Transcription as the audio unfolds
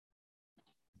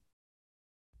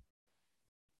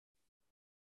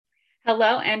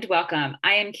Hello and welcome.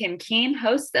 I am Kim Keen,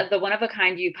 host of the One of a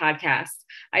Kind You podcast.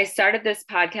 I started this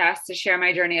podcast to share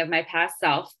my journey of my past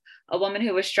self, a woman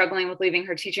who was struggling with leaving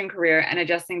her teaching career and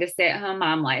adjusting to stay-at-home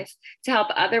mom life, to help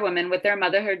other women with their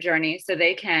motherhood journey so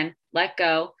they can let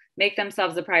go, make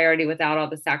themselves a priority without all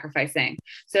the sacrificing.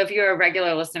 So if you're a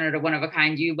regular listener to One of a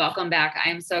Kind You, welcome back. I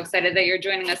am so excited that you're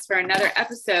joining us for another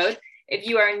episode. If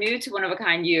you are new to One of a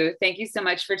Kind You, thank you so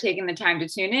much for taking the time to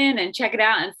tune in and check it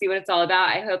out and see what it's all about.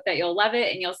 I hope that you'll love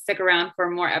it and you'll stick around for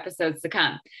more episodes to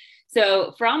come.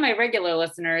 So for all my regular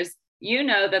listeners, you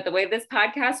know that the way this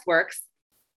podcast works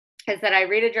is that I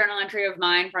read a journal entry of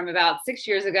mine from about 6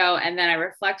 years ago, and then I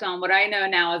reflect on what I know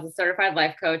now as a certified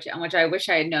life coach and which I wish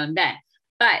I had known then.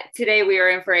 But today we are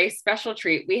in for a special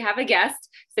treat. We have a guest,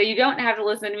 so you don't have to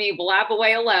listen to me blab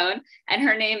away alone. And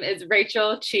her name is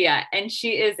Rachel Chia, and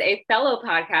she is a fellow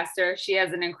podcaster. She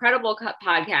has an incredible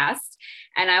podcast,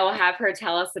 and I will have her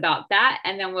tell us about that,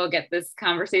 and then we'll get this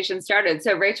conversation started.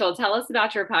 So Rachel, tell us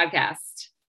about your podcast.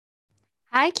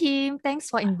 Hi, Kim.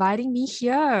 Thanks for inviting me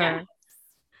Yeah. here.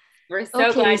 We're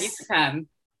so glad you could come.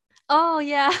 Oh,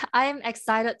 yeah, I'm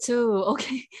excited too.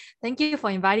 Okay, thank you for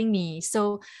inviting me.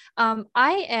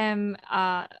 I am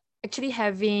actually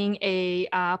having a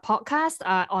podcast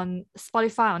on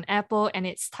Spotify, on Apple, and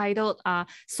it's titled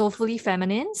Soulfully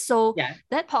Feminine. So Yeah.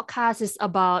 that podcast is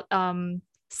about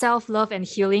self-love and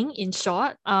healing in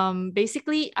short.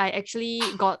 Basically, I actually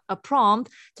got a prompt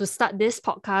to start this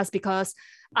podcast because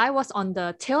I was on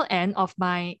the tail end of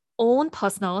my own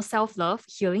personal self-love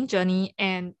healing journey,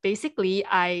 and basically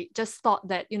I just thought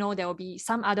that there will be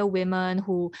some other women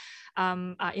who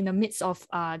are in the midst of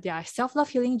their self-love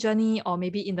healing journey, or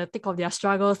maybe in the thick of their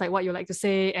struggles, like what you like to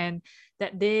say, and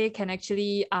that they can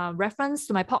actually reference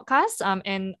to my podcast,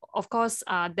 and of course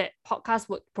that podcast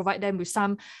would provide them with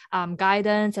some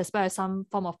guidance as well as some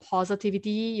form of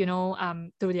positivity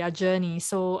through their journey.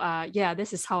 So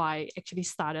this is how I actually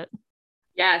started.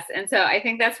 Yes. And so I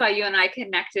think that's why you and I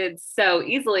connected so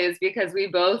easily, is because we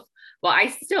both, well, I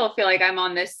still feel like I'm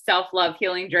on this self-love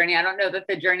healing journey. I don't know that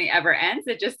the journey ever ends.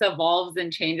 It just evolves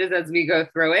and changes as we go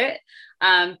through it.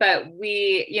 But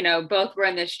we, both were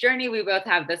in this journey. We both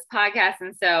have this podcast.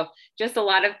 And so just a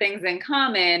lot of things in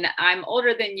common. I'm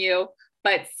older than you,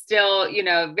 but still,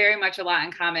 very much a lot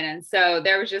in common. And so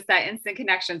there was just that instant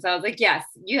connection. So I was like, yes,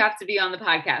 you have to be on the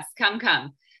podcast.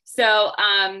 Come. So,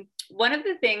 one of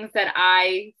the things that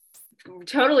I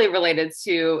totally related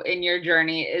to in your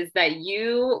journey is that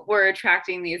you were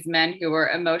attracting these men who were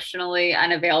emotionally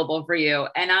unavailable for you.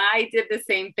 And I did the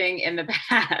same thing in the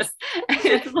past.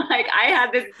 It's like I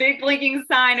had this big blinking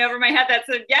sign over my head that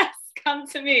said, yes, come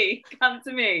to me.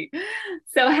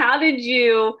 So how did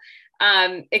you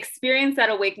experience that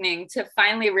awakening to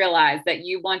finally realize that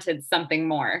you wanted something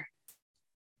more?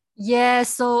 Yeah,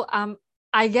 so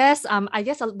I guess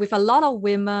with a lot of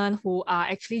women who are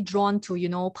actually drawn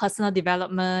to personal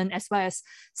development as well as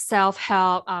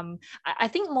self-help, I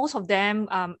think most of them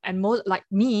and more like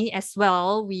me as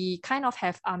well, we kind of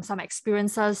have some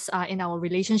experiences in our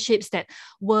relationships that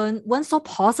weren't so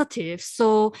positive.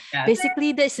 So Yes.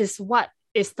 basically, this is what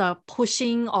is the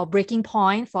pushing or breaking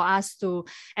point for us to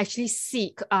actually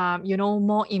seek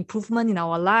more improvement in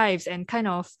our lives, and kind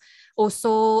of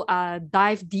also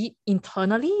dive deep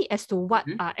internally as to what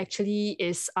actually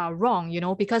is wrong,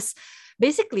 because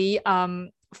basically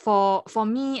for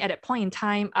me at that point in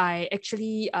time, I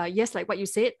actually yes, like what you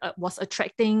said, was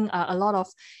attracting a lot of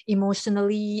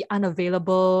emotionally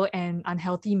unavailable and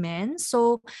unhealthy men.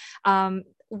 So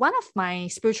one of my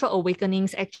spiritual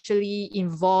awakenings actually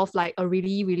involved like a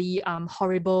really, really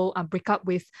horrible breakup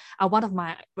with one of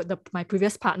my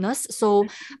previous partners. So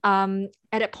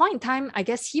at that point in time, I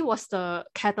guess he was the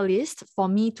catalyst for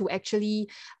me to actually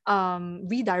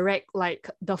redirect like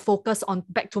the focus on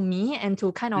back to me, and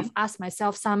to kind of ask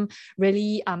myself some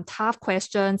really tough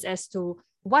questions as to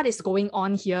what is going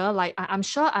on here. Like I'm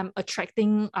sure I'm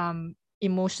attracting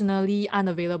emotionally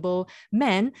unavailable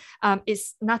men.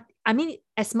 It's not, I mean,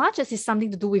 as much as it's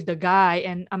something to do with the guy,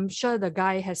 and I'm sure the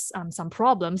guy has some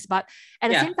problems, but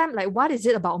at the same time, like, what is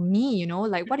it about me,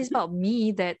 like what is about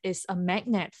me that is a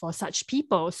magnet for such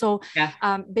people? So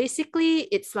basically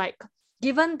it's like,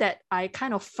 given that I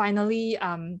kind of finally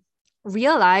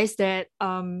realized that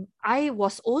I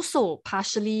was also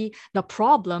partially the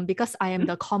problem because I am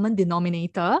the common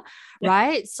denominator,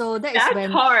 right? So that's when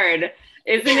hard,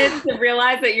 isn't it, to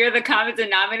realize that you're the common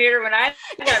denominator? When I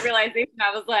had that realization, I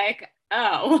was like,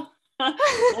 oh,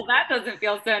 well, that doesn't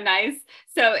feel so nice.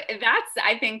 So that's,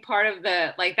 I think, part of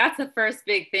the, like, that's the first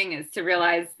big thing, is to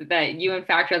realize that you, in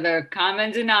fact, are the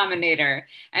common denominator.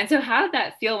 And so how did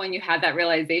that feel when you had that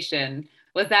realization?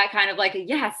 Was that kind of like,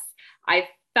 yes, I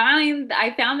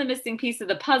I found the missing piece of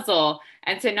the puzzle,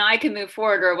 and so now I can move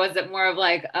forward? Or was it more of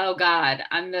like, oh God,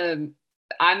 I'm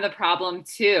the problem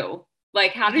too?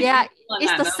 Like, how did you Yeah, feel in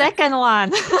it's that the moment? second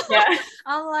one. Yeah.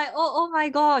 I'm like, oh my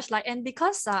gosh. Like, and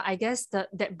because I guess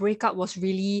that breakup was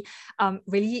really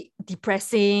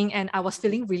depressing, and I was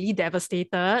feeling really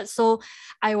devastated. So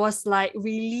I was like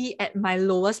really at my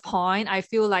lowest point. I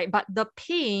feel like, but the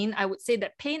pain, I would say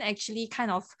that pain actually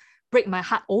kind of break my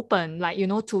heart open, like,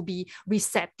 to be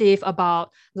receptive about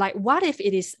like, what if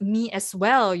it is me as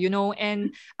well,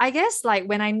 and I guess like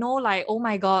when I know like, oh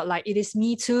my God, like it is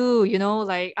me too,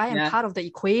 like I am Yeah. part of the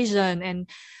equation. And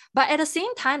but at the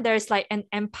same time, there's like an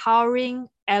empowering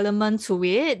element to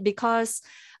it, because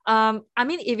I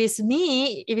mean, if it's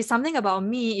me, if it's something about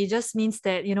me, it just means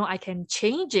that, I can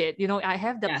change it. I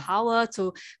have the Yes. power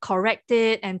to correct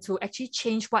it and to actually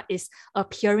change what is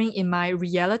appearing in my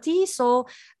reality. So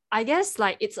I guess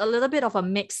like it's a little bit of a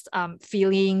mixed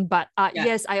feeling, but Yeah.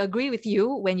 yes, I agree with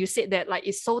you when you said that like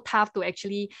it's so tough to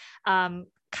actually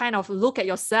kind of look at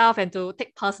yourself and to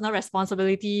take personal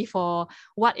responsibility for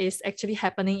what is actually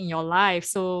happening in your life.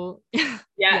 So Yeah,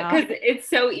 yeah. because it's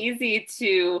so easy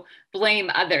to blame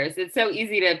others. It's so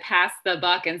easy to pass the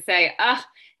buck and say, oh,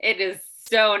 it is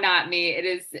so not me. It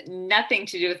is nothing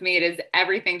to do with me. It is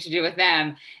everything to do with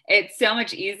them. It's so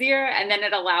much easier. And then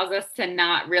it allows us to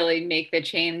not really make the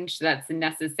change that's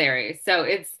necessary. So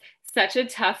it's such a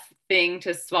tough thing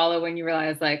to swallow when you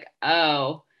realize, like,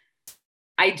 oh,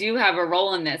 I do have a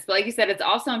role in this. But like you said, it's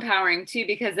also empowering too,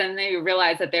 because then they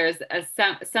realize that there's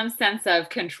some sense of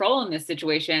control in this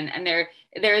situation, and there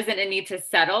isn't a need to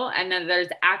settle, and then there's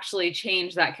actually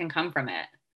change that can come from it.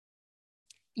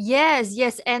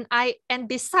 Yes, and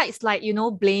besides like,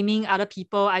 blaming other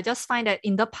people, I just find that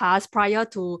in the past, prior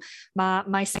to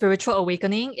my spiritual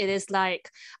awakening, it is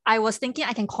like I was thinking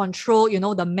I can control,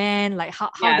 the man, like how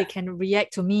they Yes, can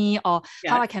react to me, or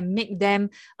how yes, I can make them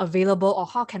available, or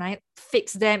how can I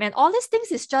fix them. And all these things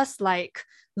is just like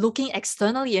looking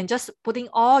externally and just putting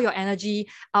all your energy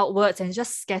outwards and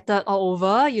just scattered all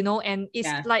over, and it's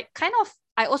yes, like kind of,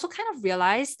 I also kind of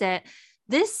realized that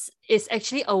this is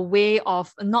actually a way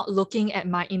of not looking at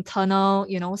my internal,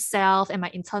 self and my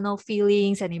internal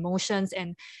feelings and emotions.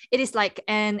 And it is like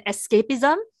an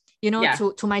escapism, yes,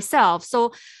 to myself.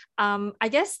 So I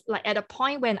guess like at a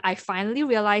point when I finally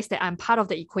realized that I'm part of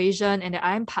the equation and that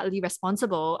I'm partly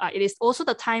responsible, it is also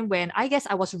the time when I guess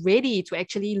I was ready to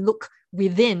actually look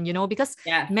within, because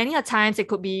yes, many a times it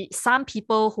could be some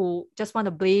people who just want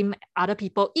to blame other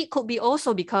people. It could be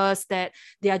also because that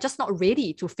they are just not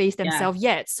ready to face yes. themselves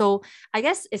yet. So I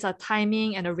guess it's a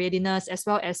timing and a readiness, as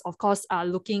well as of course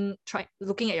looking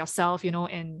at yourself,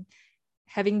 and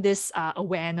having this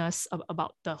awareness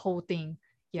about the whole thing.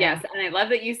 Yeah. Yes, and I love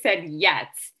that you said yet,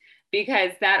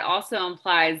 because that also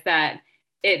implies that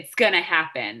it's going to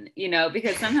happen,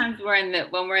 because sometimes when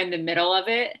we're in the middle of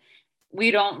it, we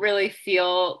don't really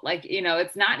feel like,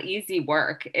 it's not easy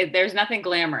work. There's nothing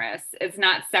glamorous. It's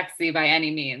not sexy by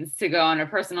any means to go on a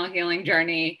personal healing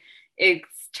journey.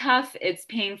 It's tough, it's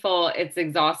painful, it's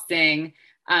exhausting.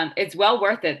 It's well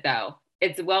worth it though.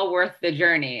 It's well worth the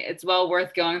journey. It's well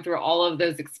worth going through all of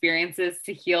those experiences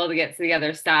to heal, to get to the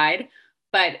other side.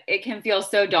 But it can feel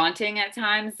so daunting at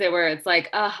times where it's like,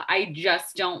 oh, I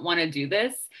just don't want to do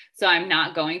this. So I'm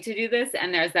not going to do this.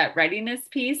 And there's that readiness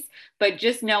piece, but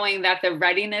just knowing that the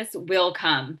readiness will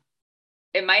come.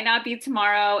 It might not be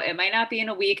tomorrow. It might not be in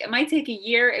a week. It might take a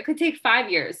year. It could take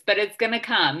 5 years, but it's going to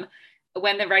come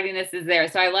when the readiness is there.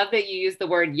 So I love that you use the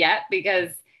word yet,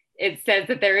 because it says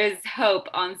that there is hope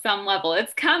on some level.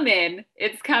 It's coming.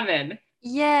 It's coming.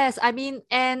 Yes, I mean,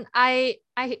 and I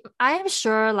am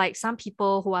sure like some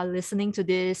people who are listening to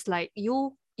this, like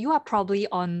you are probably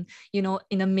on, in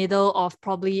the middle of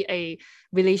probably a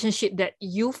relationship that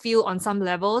you feel on some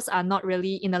levels are not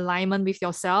really in alignment with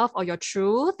yourself or your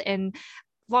truth. And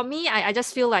for me, I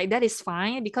just feel like that is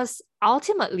fine, because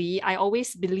ultimately I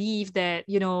always believe that,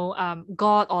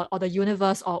 God, or the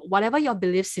universe, or whatever your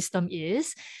belief system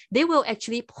is, they will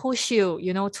actually push you,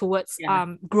 towards Yes.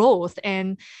 growth.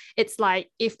 And it's like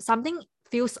if something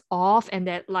feels off, and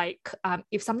that like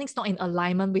if something's not in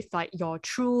alignment with like your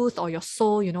truth or your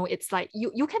soul, it's like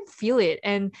you can feel it.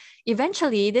 And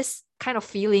eventually this kind of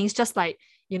feelings, just like,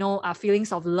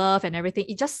 feelings of love and everything,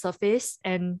 it just surface.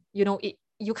 And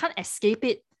you can't escape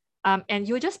it. And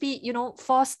you'll just be,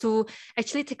 forced to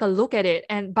actually take a look at it.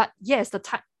 And but yes,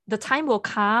 the time will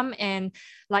come. And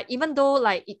like even though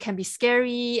like it can be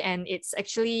scary, and it's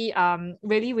actually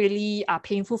really really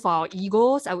painful for our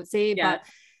egos, I would say. Yes. But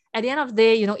at the end of the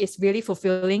day, it's really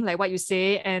fulfilling, like what you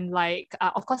say. And like,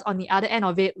 of course, on the other end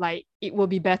of it, like it will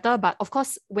be better. But of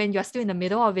course, when you're still in the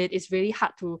middle of it, it's really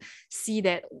hard to see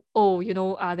that,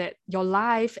 that your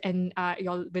life and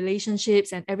your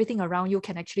relationships and everything around you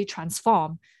can actually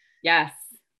transform. Yes.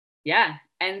 Yeah.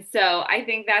 And so I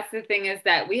think that's the thing, is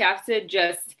that we have to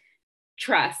just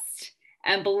trust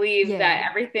and believe that Yeah.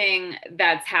 everything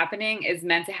that's happening is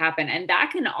meant to happen. And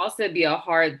that can also be a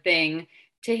hard thing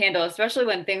to handle, especially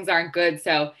when things aren't good.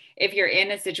 So if you're in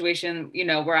a situation,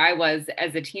 where I was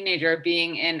as a teenager,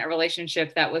 being in a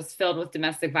relationship that was filled with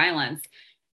domestic violence,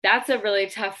 that's a really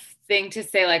tough thing to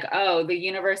say, like, oh, the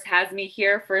universe has me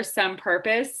here for some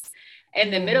purpose. In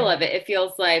the middle Yeah. of it, it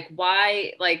feels like,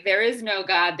 why? Like, there is no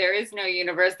God, there is no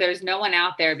universe, there's no one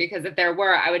out there, because if there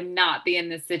were, I would not be in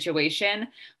this situation.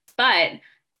 But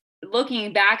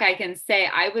looking back, I can say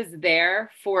I was there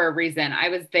for a reason. I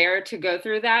was there to go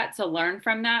through that, to learn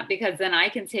from that, because then I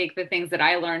can take the things that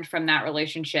I learned from that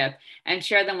relationship and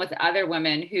share them with other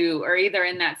women who are either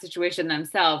in that situation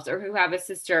themselves, or who have a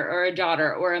sister or a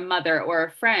daughter or a mother or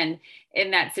a friend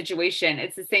in that situation.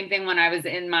 It's the same thing when I was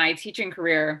in my teaching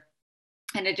career,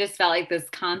 and it just felt like this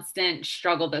constant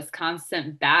struggle, this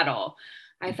constant battle.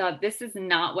 I thought, this is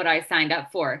not what I signed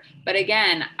up for. But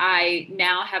again, I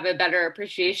now have a better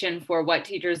appreciation for what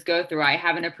teachers go through. I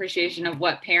have an appreciation of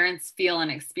what parents feel and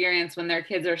experience when their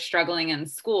kids are struggling in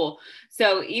school.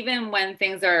 So even when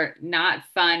things are not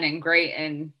fun and great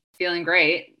and feeling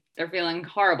great, they're feeling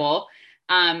horrible.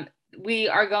 We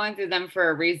are going through them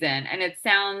for a reason. And it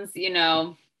sounds,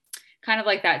 kind of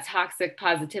like that toxic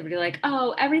positivity, like,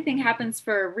 oh, everything happens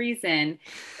for a reason.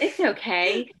 It's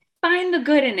okay. Find the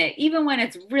good in it, even when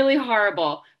it's really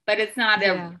horrible. But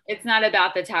Yeah. it's not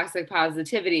about the toxic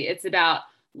positivity. It's about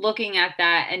looking at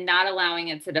that and not allowing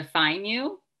it to define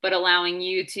you, but allowing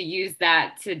you to use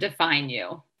that to define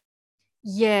you.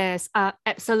 Yes,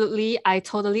 absolutely. I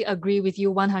totally agree with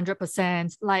you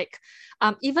 100%. Like,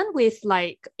 even with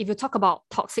like, if you talk about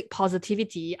toxic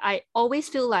positivity, I always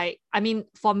feel like, I mean,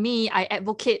 for me, I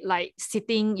advocate like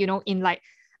sitting, in like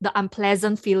the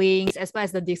unpleasant feelings as well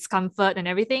as the discomfort and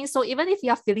everything. So even if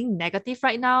you're feeling negative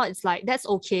right now, it's like, that's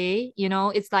okay.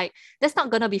 It's like, that's not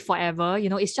gonna be forever,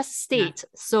 it's just a Yeah. state.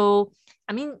 So,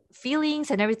 I mean, feelings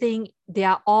and everything, they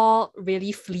are all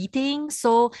really fleeting.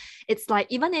 So it's like,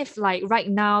 even if like right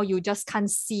now you just can't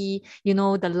see,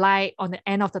 the light on the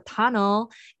end of the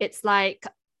tunnel, it's like,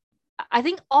 I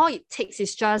think all it takes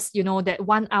is just, that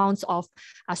 1 ounce of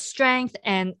strength,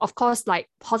 and of course, like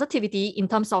positivity in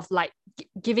terms of like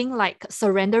giving, like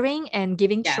surrendering and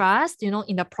giving Yes. trust,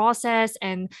 in the process.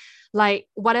 And like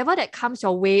whatever that comes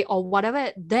your way, or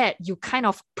whatever that you kind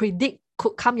of predict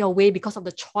could come your way because of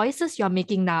the choices you're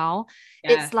making now,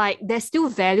 it's Yes. like there's still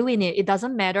value in it. It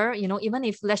doesn't matter, even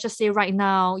if, let's just say right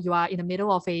now you are in the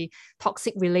middle of a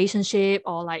toxic relationship,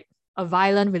 or like a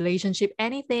violent relationship,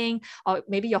 anything, or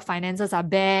maybe your finances are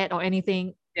bad or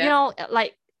anything, Yeah.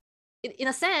 like in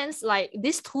a sense, like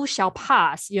this too shall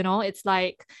pass. It's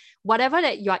like whatever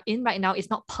that you are in right now is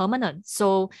not permanent.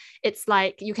 So it's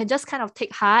like you can just kind of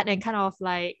take heart and kind of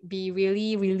like be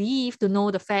really relieved to know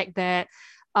the fact that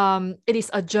it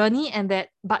is a journey, and that,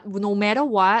 but no matter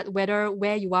what, whether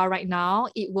where you are right now,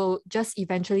 it will just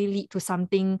eventually lead to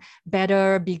something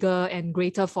better, bigger, and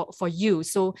greater for you.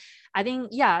 So I think,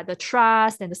 yeah, the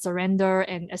trust and the surrender,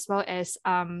 and as well as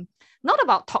not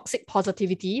about toxic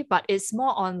positivity, but it's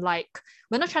more on like,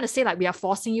 we're not trying to say like we are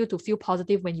forcing you to feel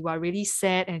positive when you are really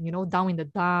sad and down in the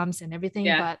dumps and everything.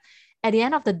 Yeah. But at the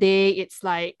end of the day, it's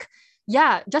like,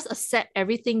 yeah, just accept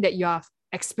everything that you are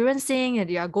experiencing and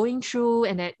you are going through,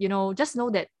 and that, just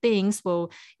know that things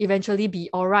will eventually be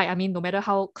all right. I mean, no matter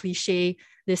how cliche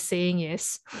this saying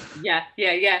is. Yeah,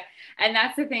 yeah, yeah. And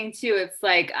that's the thing too. It's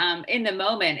like, in the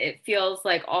moment, it feels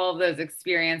like all of those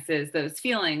experiences, those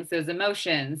feelings, those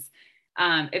emotions,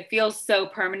 it feels so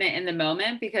permanent in the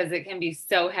moment, because it can be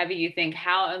so heavy. You think,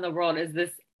 how in the world is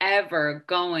this ever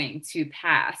going to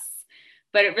pass?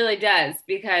 But it really does,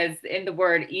 because in the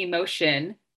word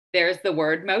emotion, there's the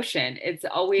word motion. It's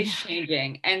always Yeah.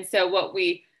 changing. And so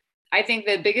I think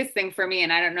the biggest thing for me,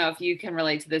 and I don't know if you can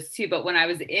relate to this too, but when I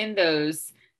was in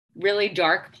those really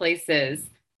dark places,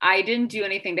 I didn't do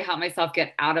anything to help myself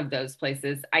get out of those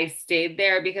places. I stayed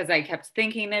there because I kept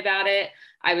thinking about it.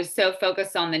 I was so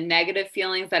focused on the negative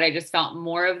feelings that I just felt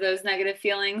more of those negative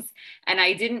feelings. And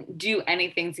I didn't do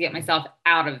anything to get myself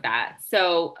out of that.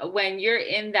 So when you're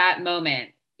in that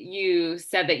moment, you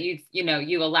said that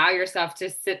you allow yourself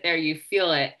to sit there, you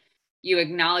feel it, you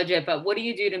acknowledge it, but what do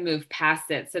you do to move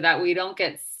past it so that we don't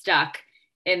get stuck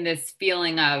in this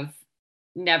feeling of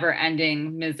never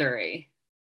ending misery?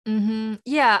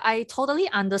 Yeah, I totally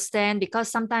understand because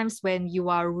sometimes when you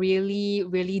are really,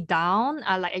 really down,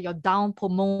 like at your down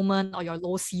moment or your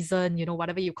low season,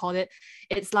 whatever you call it,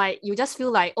 it's like you just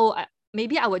feel like, oh,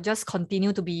 maybe I would just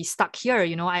continue to be stuck here.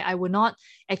 I would not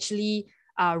actually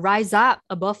rise up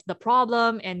above the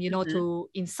problem and, to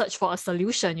in search for a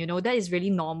solution. That is really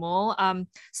normal.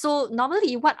 So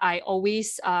normally what I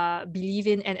always believe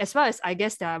in, and as well as I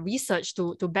guess there are research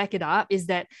to back it up, is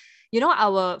that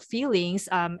our feelings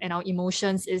and our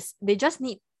emotions is they just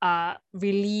need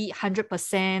really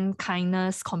 100%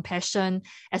 kindness, compassion,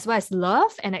 as well as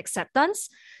love and acceptance.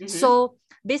 So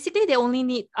basically they only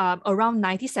need around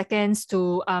 90 seconds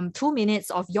to 2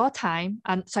 minutes of your time,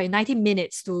 90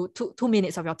 minutes to 2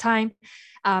 minutes of your time,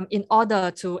 in order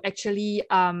to actually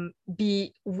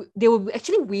they will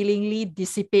actually willingly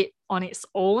dissipate on its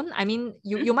own. I mean,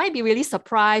 you might be really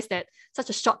surprised that such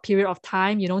a short period of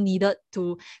time, needed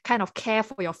to kind of care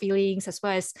for your feelings as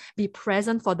well as be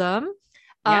present for them.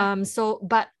 Yeah.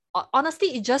 But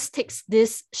honestly, it just takes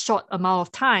this short amount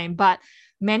of time. But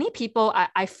many people,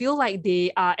 I feel like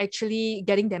they are actually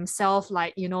getting themselves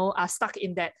like, are stuck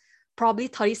in that probably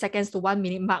 30 seconds to 1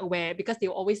 minute mark where, because they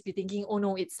will always be thinking, oh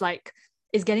no, it's like,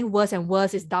 it's getting worse and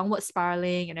worse, it's downward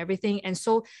spiraling and everything. And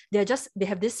so they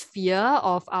have this fear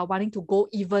of wanting to go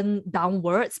even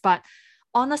downwards. But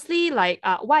honestly, like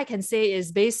what I can say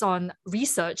is based on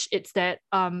research, it's that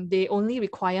they only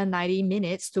require 90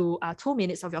 minutes to 2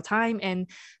 minutes of your time, and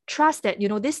trust that,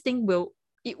 this thing will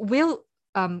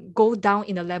go down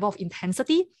in a level of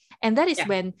intensity. And that is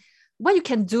when what you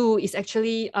can do is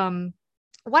actually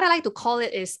what I like to call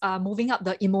it is moving up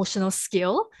the emotional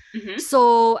scale.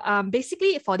 So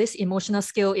basically for this emotional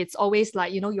scale, it's always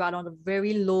like, you are on a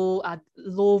very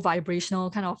low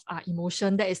vibrational kind of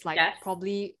emotion that is like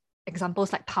probably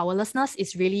examples like powerlessness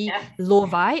is really low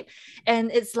vibe.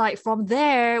 And it's like from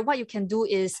there, what you can do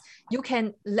is you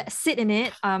can sit in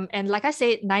it. And like I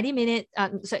said, 90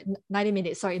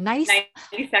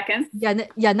 seconds.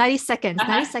 Yeah, 90 seconds,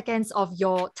 90 seconds of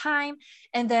your time.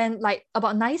 And then like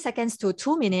about 90 seconds to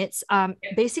 2 minutes,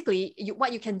 basically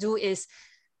what you can do is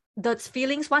the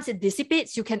feelings, once it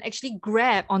dissipates, you can actually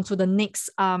grab onto the next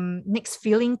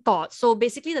feeling thought. So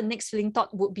basically the next feeling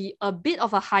thought would be a bit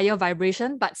of a higher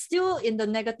vibration, but still in the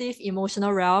negative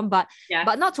emotional realm. But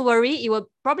not to worry, it will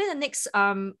probably the next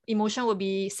emotion will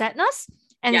be sadness,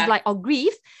 and it's like, or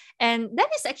grief. And that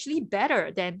is actually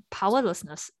better than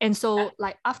powerlessness. And so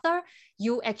like after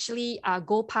you actually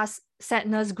go past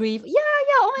sadness, grief,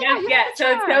 oh my God,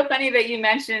 so it's so funny that you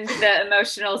mentioned the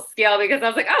emotional scale, because I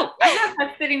was like, oh, I have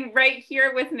that sitting right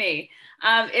here with me.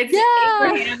 It's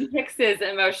Abraham Hicks's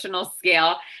emotional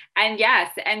scale. And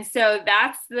and so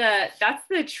that's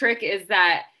the trick, is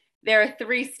that there are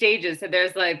 3 stages. So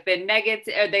there's like the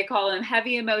negative, or they call them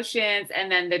heavy emotions,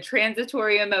 and then the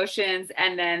transitory emotions,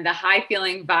 and then the high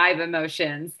feeling vibe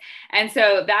emotions. And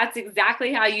so that's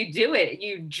exactly how you do it.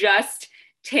 You just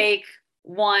take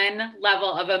one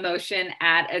level of emotion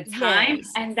at a time,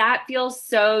 and that feels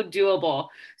so doable.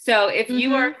 So if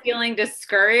you are feeling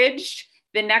discouraged,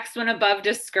 the next one above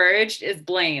discouraged is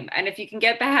blame. And if you can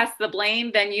get past the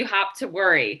blame, then you hop to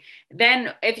worry.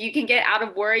 Then if you can get out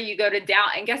of worry, you go to doubt.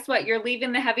 And guess what? You're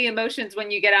leaving the heavy emotions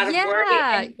when you get out of worry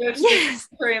and you go to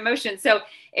the emotions. So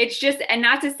it's just, and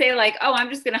not to say like, oh, I'm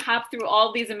just going to hop through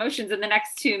all these emotions in the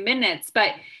next 2 minutes.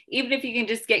 But even if you can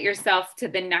just get yourself to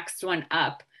the next one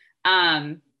up,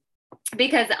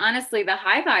 because honestly, the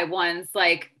high vibe ones,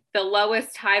 like the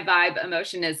lowest high vibe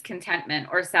emotion is contentment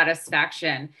or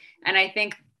satisfaction. And I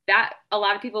think that a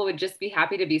lot of people would just be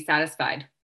happy to be satisfied.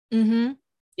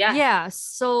 Yeah.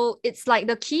 So it's like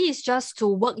the key is just to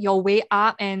work your way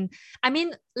up. And I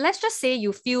mean, let's just say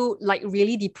you feel like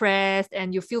really depressed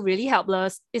and you feel really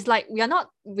helpless. It's like we are not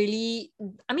really,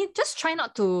 I mean, just try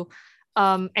not to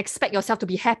expect yourself to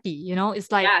be happy.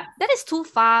 It's like that is too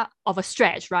far of a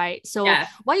stretch, right? So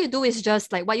what you do is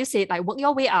just like what you said, like work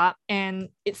your way up. And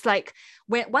it's like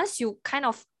once you kind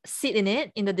of sit in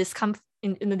it, in the discomfort,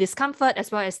 in the discomfort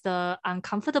as well as the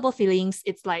uncomfortable feelings,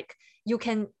 it's like you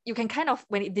can kind of,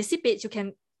 when it dissipates,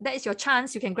 that is your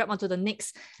chance, you can grab onto the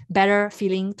next better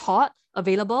feeling thought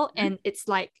available. And it's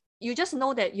like you just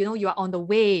know that you are on the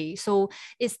way. So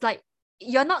it's like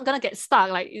you're not gonna get stuck.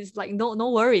 Like it's like no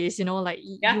worries, like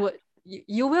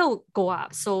you will go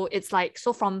up. So it's like,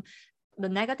 so from the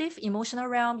negative emotional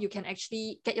realm, you can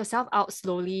actually get yourself out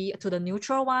slowly to the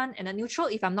neutral one. And the neutral,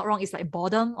 if I'm not wrong, is like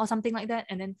boredom or something like that.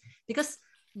 And then because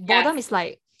boredom is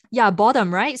like,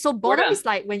 boredom, right? So boredom is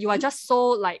like when you are just so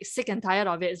like sick and tired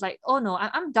of it. It's like, oh no,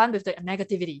 I'm done with the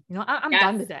negativity. I'm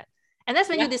done with that. And that's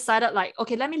when you decided like,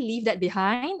 okay, let me leave that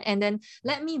behind and then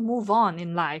let me move on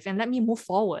in life and let me move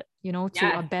forward, you know,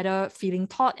 to a better feeling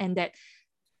thought. And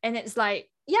it's like,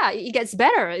 yeah, it gets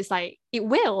better. It's like, it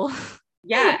will.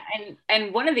 Yeah.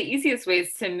 And one of the easiest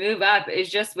ways to move up is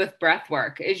just with breath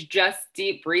work, is just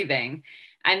deep breathing.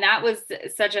 And that was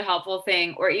such a helpful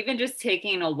thing. Or even just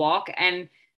taking a walk. And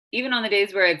even on the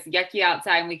days where it's yucky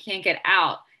outside and we can't get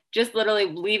out, just literally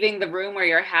leaving the room where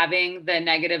you're having the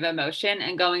negative emotion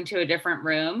and going to a different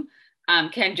room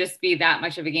can just be that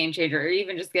much of a game changer, or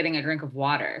even just getting a drink of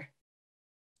water.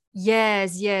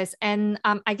 Yes. And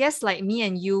I guess like me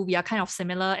and you, we are kind of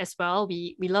similar as well.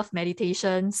 We love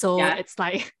meditation. So it's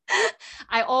like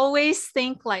I always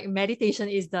think like meditation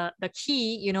is the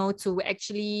key, you know, to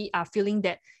actually feeling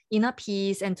that inner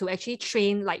peace and to actually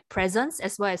train like presence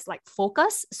as well as like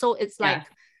focus. So it's like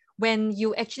when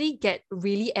you actually get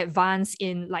really advanced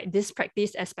in like this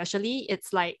practice, especially,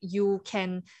 it's like you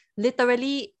can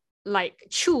literally like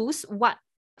choose what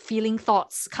feeling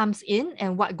thoughts comes in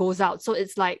and what goes out. So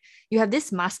it's like you have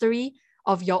this mastery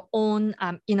of your own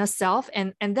inner self,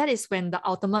 and that is when the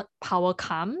ultimate power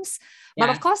comes. But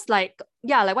of course, like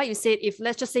what you said, if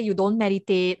let's just say you don't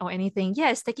meditate or anything,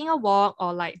 yes, taking a walk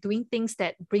or like doing things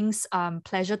that brings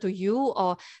pleasure to you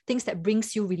or things that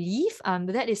brings you relief,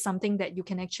 that is something that you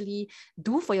can actually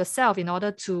do for yourself in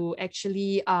order to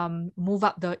actually move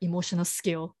up the emotional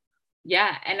scale.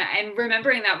 Yeah. And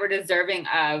remembering that we're deserving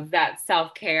of that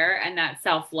self-care and that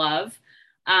self-love.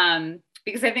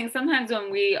 Because I think sometimes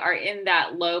when we are in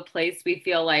that low place, we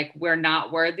feel like we're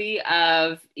not worthy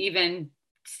of even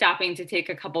stopping to take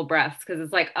a couple breaths. Cause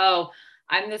it's like, oh,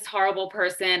 I'm this horrible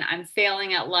person. I'm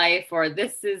failing at life, or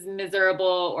this is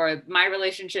miserable, or my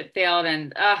relationship failed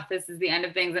and this is the end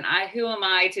of things. And who am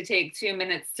I to take 2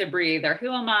 minutes to breathe? Or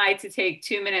who am I to take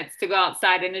 2 minutes to go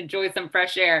outside and enjoy some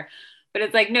fresh air? But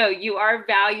it's like, no, you are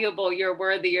valuable. You're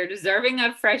worthy. You're deserving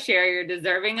of fresh air. You're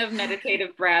deserving of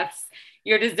meditative breaths.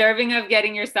 You're deserving of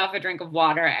getting yourself a drink of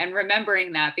water and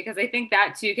remembering that, because I think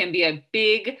that too can be a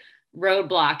big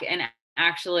roadblock in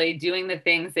actually doing the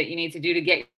things that you need to do to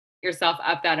get yourself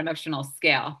up that emotional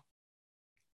scale.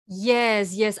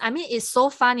 Yes. I mean, it's so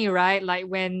funny, right? Like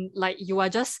when like you are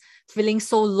just feeling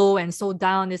so low and so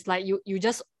down, it's like you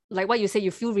just like what you say,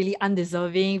 you feel really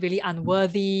undeserving, really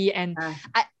unworthy. And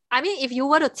I mean, if you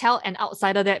were to tell an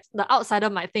outsider that, the outsider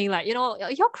might think like, you know,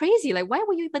 you're crazy. Like, why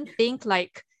would you even think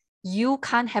like you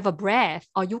can't have a breath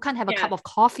or you can't have a cup of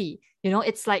coffee? You know,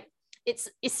 it's like, it's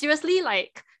seriously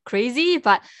like crazy.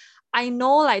 But I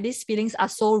know like these feelings are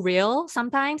so real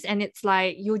sometimes. And it's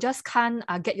like, you just can't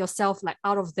get yourself like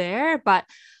out of there. But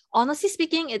honestly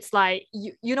speaking, it's like,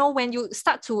 you know, when you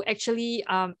start to actually,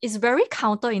 it's very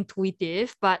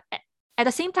counterintuitive, but at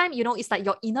the same time, you know, it's like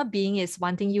your inner being is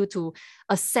wanting you to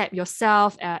accept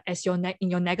yourself as your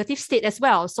in your negative state as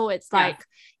well. So it's like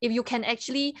if you can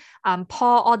actually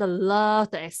pour all the love,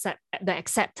 the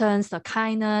acceptance, the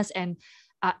kindness, and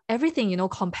everything, you know,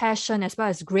 compassion as well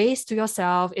as grace to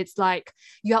yourself, it's like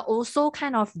you are also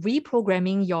kind of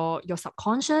reprogramming your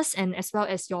subconscious and as well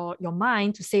as your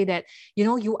mind to say that, you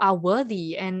know, you are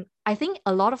worthy. And I think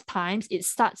a lot of times it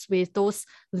starts with those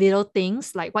little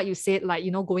things like what you said, like,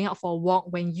 you know, going out for a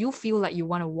walk when you feel like you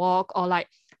want to walk, or like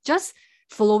just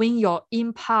following your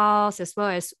impulse as well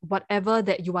as whatever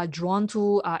that you are drawn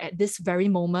to at this very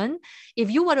moment.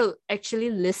 If you were to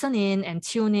actually listen in and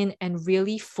tune in and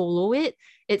really follow it,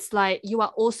 it's like you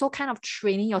are also kind of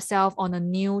training yourself on a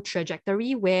new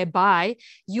trajectory whereby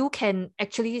you can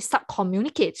actually start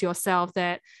communicate to yourself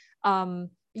that I'm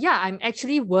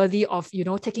actually worthy of, you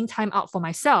know, taking time out for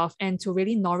myself and to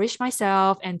really nourish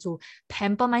myself and to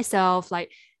pamper myself,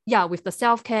 like, with the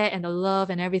self-care and the love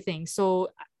and everything. So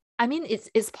I mean,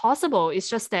 it's possible. It's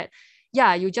just that,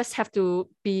 you just have to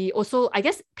be also, I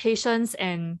guess, patience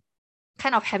and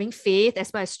kind of having faith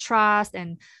as well as trust.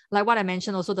 And like what I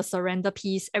mentioned, also the surrender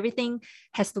piece, everything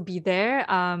has to be there.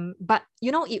 But,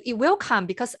 you know, it will come,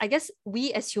 because I guess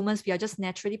we as humans, we are just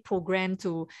naturally programmed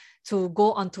to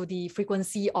go onto the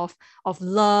frequency of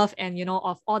love and, you know,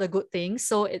 of all the good things.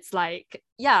 So it's like,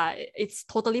 it's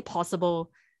totally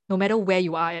possible no matter where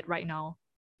you are at right now.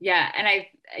 Yeah. And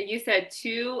you said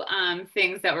two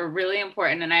things that were really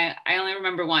important, and I only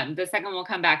remember one. The second will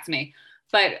come back to me,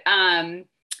 but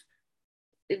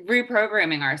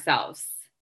reprogramming ourselves,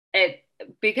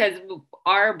 because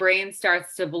our brain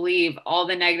starts to believe all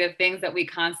the negative things that we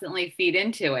constantly feed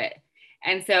into it.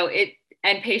 And so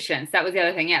and patience, that was the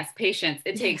other thing. Yes, patience.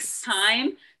 It takes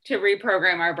time to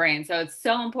reprogram our brain. So it's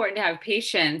so important to have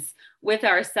patience with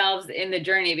ourselves in the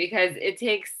journey because it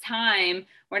takes time.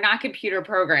 We're not computer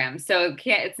programs. So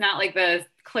it's not like the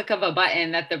click of a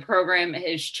button that the program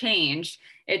has changed.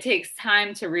 It takes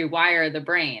time to rewire the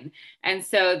brain. And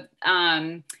so,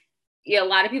 yeah, a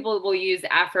lot of people will use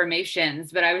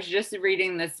affirmations, but I was just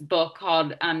reading this book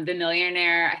called The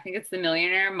Millionaire, I think it's The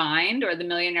Millionaire Mind or The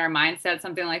Millionaire Mindset,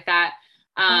 something like that,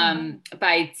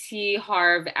 by T.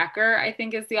 Harv Eker, I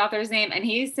think is the author's name. And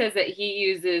he says that he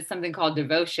uses something called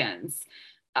devotions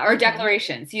or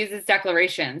declarations. He uses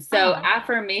declarations. So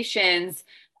affirmations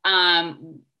are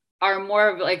more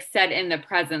of like said in the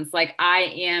presence, like I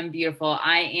am beautiful,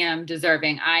 I am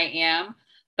deserving, I am.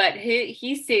 But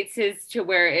he states his to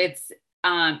where it's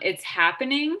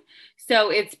happening,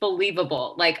 so it's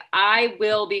believable. Like I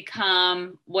will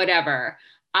become whatever.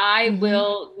 I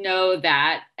will know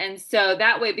that. And so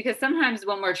that way, because sometimes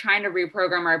when we're trying to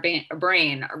reprogram our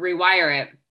brain, rewire it,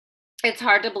 it's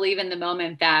hard to believe in the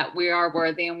moment that we are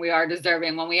worthy and we are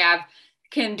deserving when we have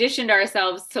conditioned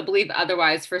ourselves to believe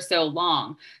otherwise for so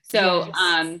long. So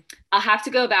I'll have to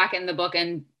go back in the book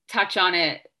and touch on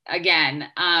it again,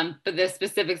 but the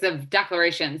specifics of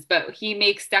declarations, but he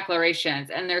makes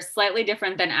declarations and they're slightly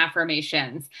different than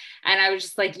affirmations. And I was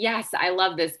just like, yes, I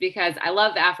love this because I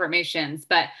love affirmations,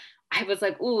 but I was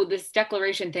like, ooh, this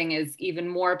declaration thing is even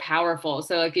more powerful.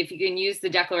 So like if you can use the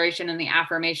declaration and the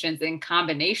affirmations in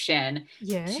combination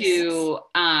to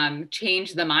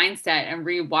change the mindset and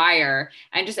rewire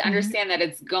and just understand that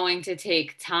it's going to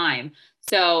take time.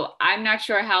 So I'm not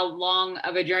sure how long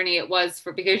of a journey it was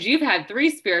because you've had 3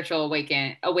 spiritual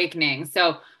awakenings.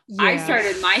 So I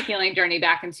started my healing journey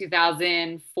back in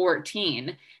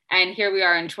 2014 and here we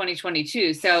are in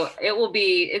 2022. So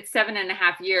it's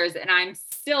 7.5 years and I'm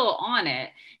still on it.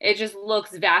 It just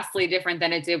looks vastly different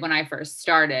than it did when I first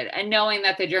started. And knowing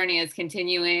that the journey is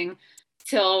continuing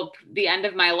till the end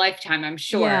of my lifetime, I'm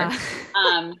sure. Yeah.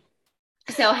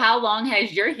 So how long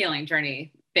has your healing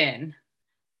journey been?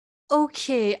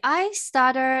 Okay, I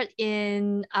started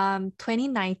in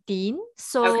 2019.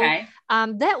 So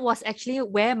that was actually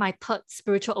where my 3rd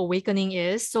spiritual awakening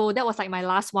is. So that was like my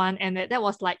last one. And that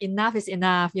was like enough is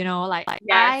enough, like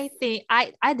I think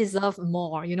I deserve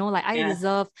more, like I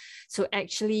deserve to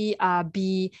actually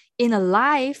be in a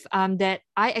life that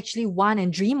I actually want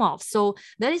and dream of. So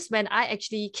that is when I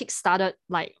actually kickstarted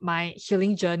like my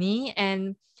healing journey.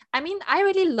 And I mean, I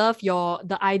really love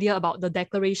the idea about the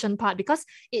declaration part because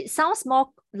it sounds more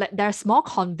like there's more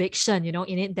conviction,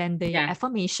 in it than the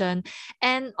affirmation.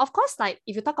 And of course, like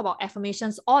if you talk about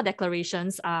affirmations or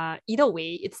declarations, either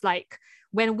way, it's like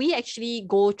when we actually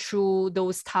go through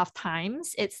those tough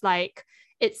times, it's like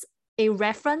it's a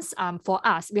reference for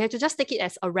us. We have to just take it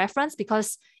as a reference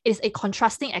because it's a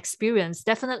contrasting experience.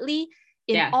 Definitely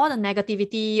in all the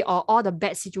negativity or all the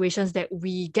bad situations that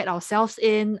we get ourselves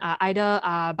in, either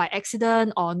by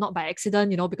accident or not by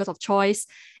accident, because of choice,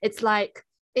 it's like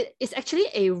it's actually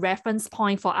a reference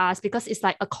point for us because it's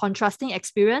like a contrasting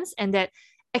experience and that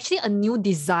actually a new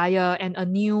desire and a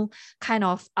new kind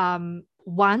of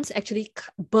want actually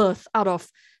birth out of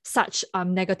such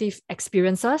negative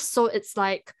experiences. So it's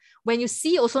like when you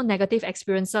see also negative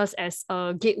experiences as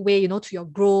a gateway, to your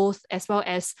growth, as well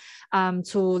as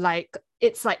to like,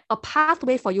 it's like a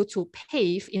pathway for you to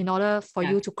pave in order for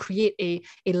you to create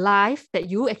a life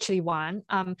that you actually want.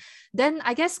 Then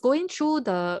I guess going through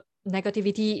the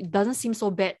negativity doesn't seem so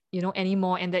bad,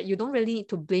 anymore, and that you don't really need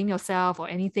to blame yourself or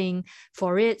anything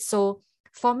for it. So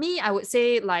for me, I would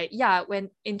say like,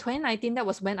 when in 2019, that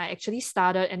was when I actually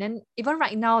started. And then even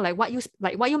right now, like what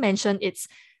you mentioned,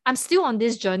 I'm still on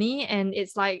this journey and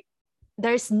it's like,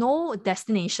 there's no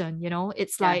destination,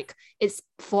 it's like, it's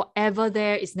forever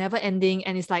there. It's never ending.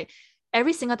 And it's like,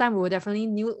 every single time we will definitely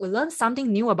we'll learn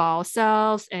something new about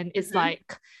ourselves. And it's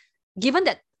like, given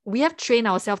that we have trained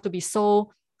ourselves to be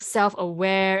so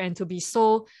self-aware and to be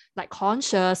so like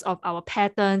conscious of our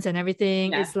patterns and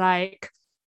everything, it's like,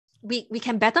 we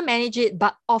can better manage it.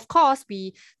 But of course,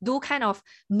 we do kind of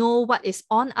know what is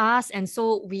on us. And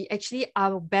so we actually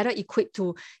are better equipped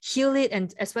to heal it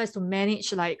and as well as to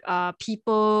manage like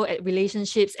people,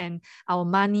 relationships, and our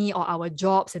money or our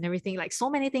jobs and everything. Like so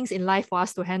many things in life for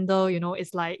us to handle,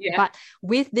 it's like, but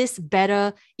with this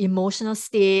better emotional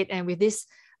state and with this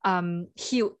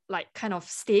healed like kind of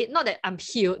state, not that I'm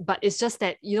healed, but it's just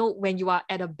that when you are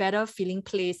at a better feeling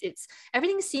place, it's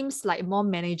everything seems like more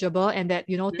manageable, and that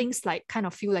things like kind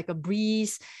of feel like a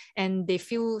breeze and they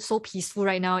feel so peaceful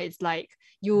right now. It's like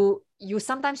you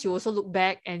sometimes you also look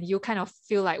back and you kind of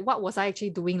feel like, what was I actually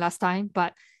doing last time?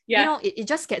 But you know, it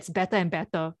just gets better and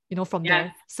better, you know, from Yes.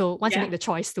 there. So once you Yeah. make the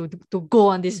choice to go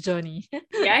on this journey.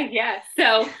 Yeah.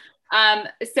 So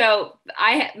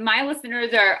my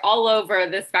listeners are all over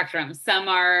the spectrum. Some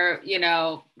are, you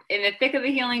know, in the thick of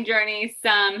the healing journey.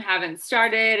 Some haven't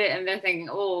started and they're thinking,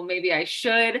 oh, maybe I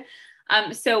should.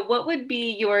 So what would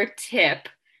be your tip?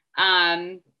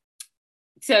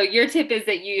 So your tip is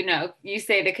that, you know, you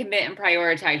say to commit and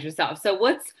prioritize yourself. So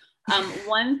what's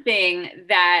one thing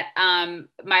that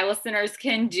my listeners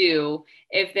can do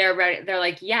if they're ready? They're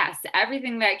like, yes,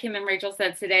 everything that Kim and Rachel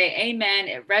said today, amen.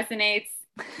 It resonates.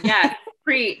 Yes,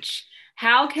 preach.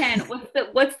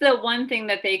 What's the one thing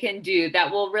that they can do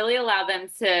that will really allow them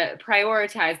to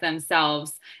prioritize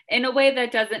themselves in a way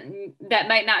that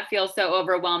might not feel so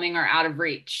overwhelming or out of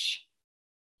reach?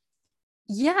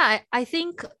 Yeah, I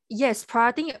think, yes,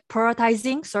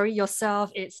 prioritizing, sorry,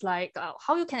 yourself, it's like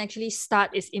how you can actually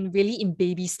start is in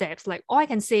baby steps. Like all I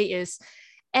can say is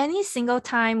any single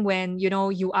time when, you know,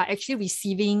 you are actually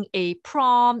receiving a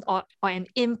prompt or an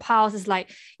impulse, is like,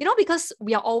 you know, because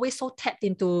we are always so tapped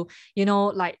into, you know,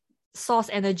 like source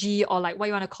energy or like what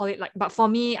you want to call it. Like, but for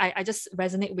me, I just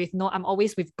resonate with, no, I'm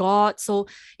always with God. So,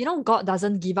 you know, God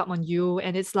doesn't give up on you.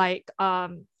 And it's like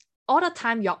all the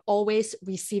time you're always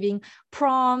receiving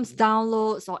prompts,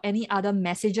 downloads, or any other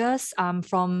messages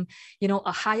from, you know,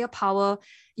 a higher power.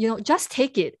 You know, just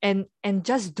take it and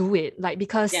just do it. Like,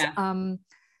 because Yeah.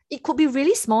 it could be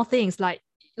really small things, like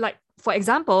for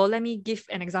example, let me give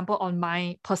an example on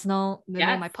my personal, you know,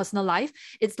 Yes. my personal life.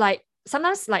 It's like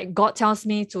sometimes like God tells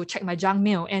me to check my junk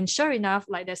mail, and sure enough,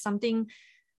 like there's something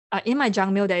in my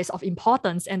junk mail that is of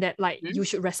importance and that like Mm-hmm. you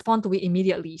should respond to it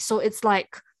immediately. So it's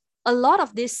like a lot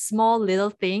of these small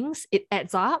little things, it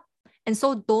adds up. And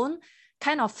so don't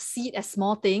kind of see it as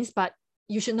small things, but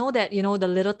you should know that, you know, the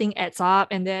little thing adds up,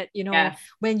 and that, you know, Yes.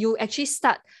 when you actually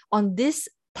start on these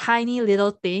tiny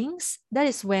little things, that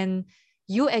is when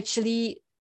you actually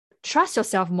trust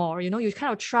yourself more. You know, you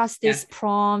kind of trust Yes. these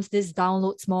prompts, these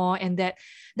downloads more, and that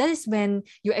is when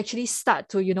you actually start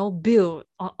to, you know, build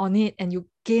on it, and you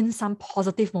gain some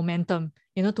positive momentum,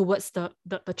 you know, towards the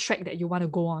track that you want to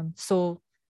go on. So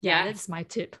yeah, Yes. that's my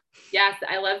tip. Yes,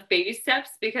 I love baby steps,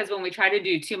 because when we try to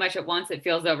do too much at once, it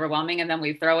feels overwhelming. And then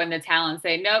we throw in the towel and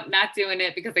say, nope, not doing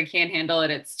it because I can't handle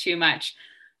it. It's too much.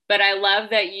 But I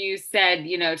love that you said,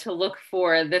 you know, to look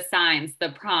for the signs, the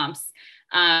prompts.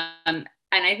 And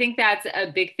I think that's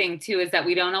a big thing too, is that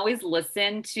we don't always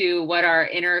listen to what our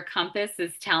inner compass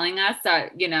is telling us,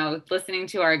 you know, listening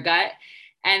to our gut.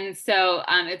 And so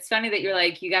it's funny that you're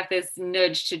like, you got this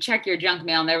nudge to check your junk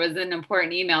mail, and there was an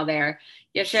important email there.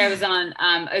 Yesterday, I was on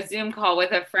a Zoom call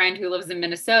with a friend who lives in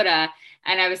Minnesota,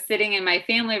 and I was sitting in my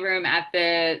family room at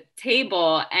the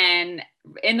table, and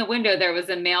in the window, there was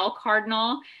a male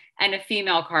cardinal and a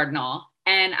female cardinal.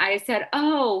 And I said,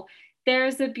 oh,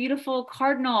 there's a beautiful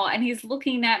cardinal, and he's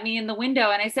looking at me in the window.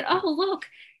 And I said, oh, look,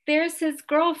 there's his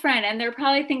girlfriend. And they're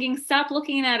probably thinking, stop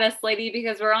looking at us, lady,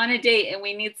 because we're on a date and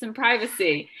we need some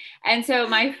privacy. And so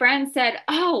my friend said,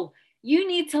 oh, you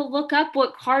need to look up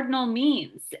what cardinal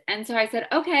means. And so I said,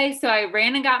 okay. So I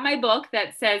ran and got my book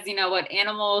that says, you know, what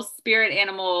spirit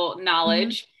animal Mhm.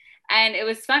 knowledge. And it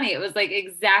was funny. It was like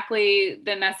exactly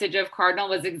the message of cardinal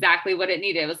was exactly what it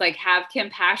needed. It was like, have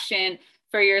compassion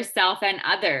for yourself and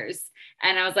others.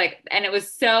 And I was like, and it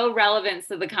was so relevant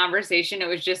to the conversation. It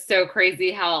was just so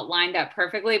crazy how it lined up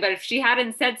perfectly. But if she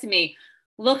hadn't said to me,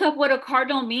 look up what a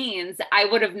cardinal means, I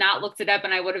would have not looked it up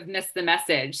and I would have missed the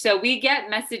message. So we get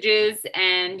messages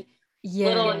and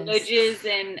little Yes.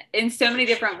 nudges in so many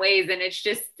different ways. And it's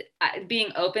just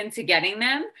being open to getting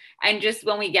them. And just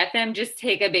when we get them, just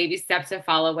take a baby step to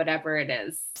follow whatever it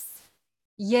is.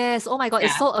 Yes. Oh my God.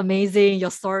 It's Yeah. so amazing,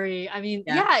 your story. I mean,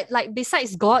 Yeah. yeah, like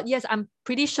besides God, yes, I'm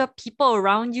pretty sure people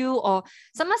around you, or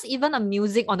sometimes even a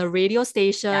music on a radio Yes.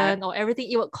 station or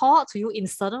everything, it would call out to you in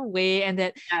certain way, and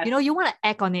that, you Yes. know, you want to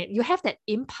act on it. You have that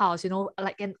impulse, you know,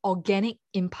 like an organic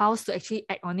impulse to actually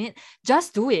act on it.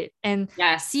 Just do it and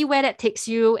Yes. see where that takes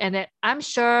you. And that I'm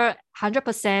sure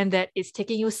 100% that it's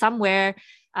taking you somewhere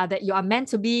that you are meant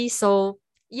to be. So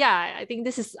yeah, I think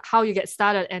this is how you get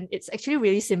started, and it's actually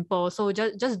really simple. So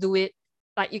just do it.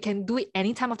 Like you can do it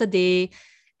any time of the day,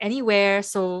 anywhere.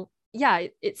 So yeah,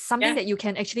 it's something Yeah. that you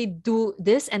can actually do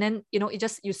this, and then, you know, it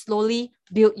just, you slowly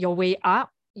build your way up.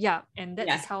 Yeah, and that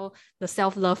Yeah. is how the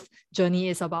self-love journey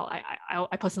is about.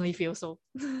 I personally feel so.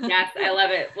 Yes, I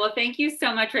love it. Well, thank you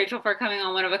so much, Rachel, for coming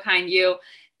on One of a Kind You.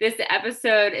 This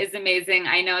episode is amazing.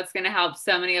 I know it's going to help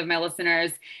so many of my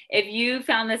listeners. If you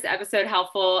found this episode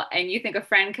helpful and you think a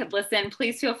friend could listen,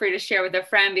 please feel free to share with a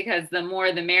friend, because the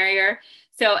more the merrier.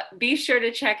 So be sure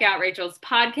to check out Rachel's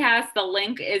podcast. The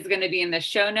link is going to be in the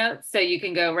show notes, so you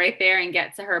can go right there and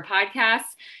get to her podcast.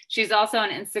 She's also on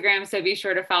Instagram, so be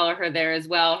sure to follow her there as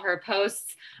well. Her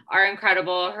posts are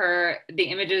incredible. The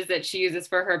images that she uses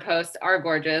for her posts are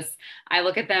gorgeous. I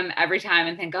look at them every time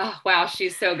and think, oh, wow,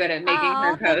 she's so good at making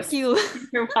her posts. Thank you.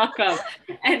 You're welcome.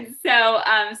 And so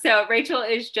Rachel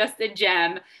is just a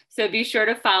gem. So be sure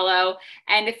to follow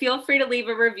and feel free to leave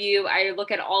a review. I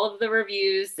look at all of the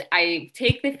reviews. I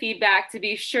take the feedback to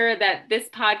be sure that this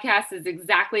podcast is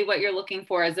exactly what you're looking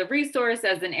for as a resource,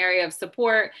 as an area of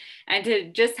support, and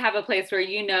to just have a place where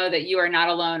you know that you are not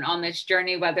alone on this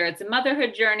journey, whether it's a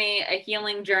motherhood journey, a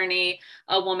healing journey,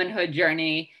 a womanhood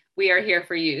journey. We are here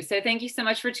for you. So thank you so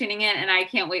much for tuning in, and I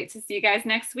can't wait to see you guys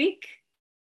next week.